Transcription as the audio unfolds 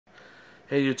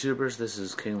Hey YouTubers, this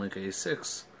is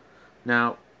KingLink86.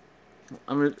 Now,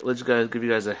 I'm going to give you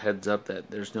guys a heads up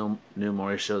that there's no new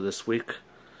Maury show this week.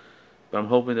 But I'm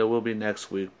hoping there will be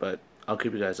next week, but I'll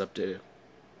keep you guys updated.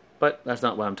 But that's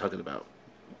not what I'm talking about.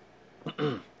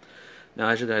 Now,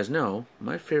 as you guys know,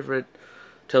 my favorite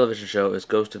television show is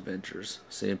Ghost Adventures,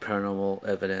 seeing paranormal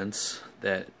evidence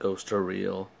that ghosts are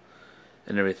real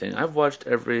and everything. I've watched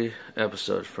every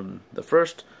episode from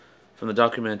the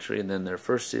documentary and then their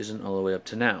first season all the way up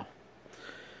to now.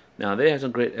 Now, they have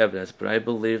some great evidence, but I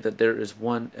believe that there is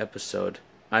one episode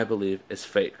I believe is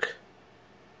fake.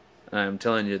 And I'm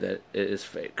telling you that it is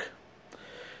fake.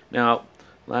 Now,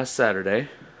 last Saturday,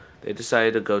 they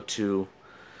decided to go to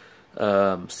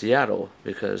Seattle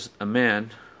because a man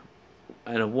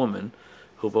and a woman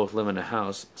who both live in a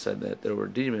house said that there were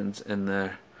demons in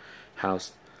their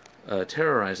house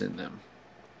terrorizing them.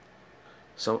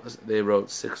 So they wrote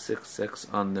 666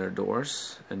 on their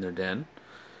doors in their den,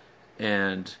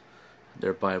 and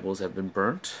their Bibles have been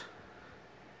burnt,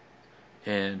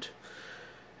 and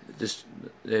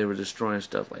they were destroying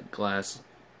stuff like glasses,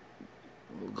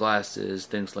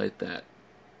 things like that.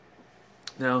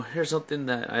 Now, here's something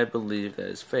that I believe that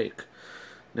is fake.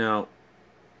 Now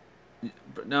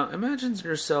imagine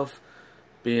yourself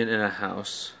being in a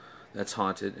house that's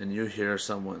haunted, and you hear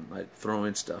someone like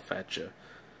throwing stuff at you,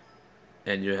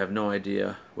 and you have no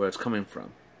idea where it's coming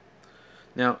from.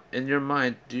 Now, in your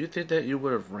mind, do you think that you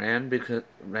would have ran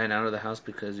out of the house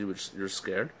because you're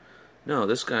scared? No,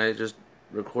 this guy just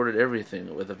recorded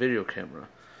everything with a video camera.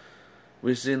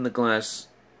 We've seen the glass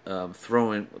being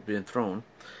thrown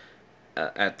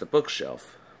at the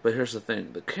bookshelf, but here's the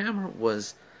thing: the camera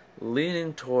was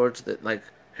leaning towards here,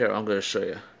 I'm going to show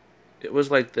you. It was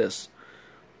like this.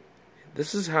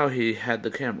 This is how he had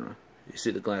the camera. You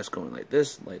see the glass going like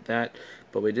this, like that,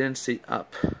 but we didn't see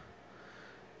up.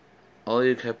 All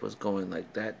you kept was going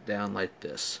like that, down like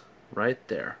this, right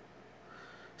there.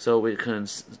 So we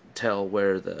couldn't tell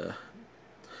where the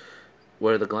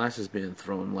glass is being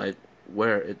thrown, like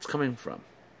where it's coming from.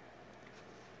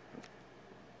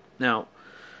 Now,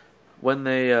 when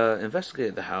they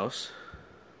investigated the house,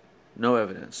 no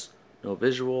evidence, no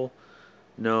visual,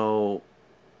 no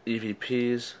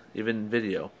EVPs, even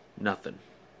video, nothing.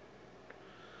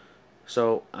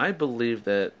 So I believe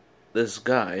that this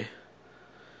guy,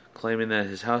 claiming that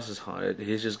his house is haunted,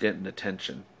 he's just getting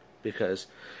attention. Because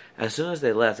as soon as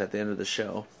they left at the end of the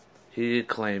show, he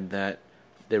claimed that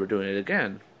they were doing it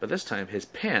again. But this time his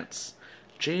pants,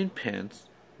 jean pants,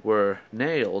 were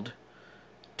nailed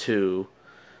to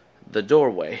the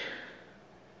doorway.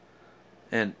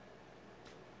 And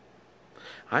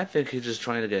I think he's just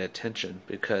trying to get attention,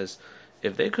 because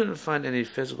if they couldn't find any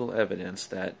physical evidence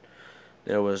that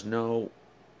there was no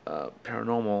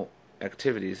paranormal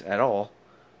activities at all,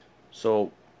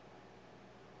 so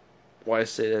why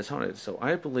say that it's haunted? So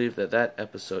I believe that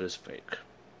episode is fake.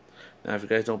 Now, if you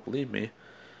guys don't believe me,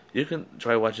 you can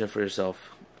try watching it for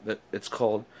yourself. It's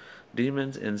called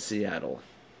Demons in Seattle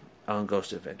on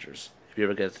Ghost Adventures, if you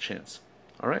ever get the chance.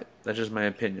 Alright, that's just my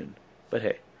opinion. But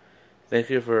hey,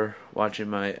 thank you for watching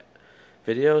my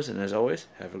videos, and as always,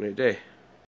 have a great day.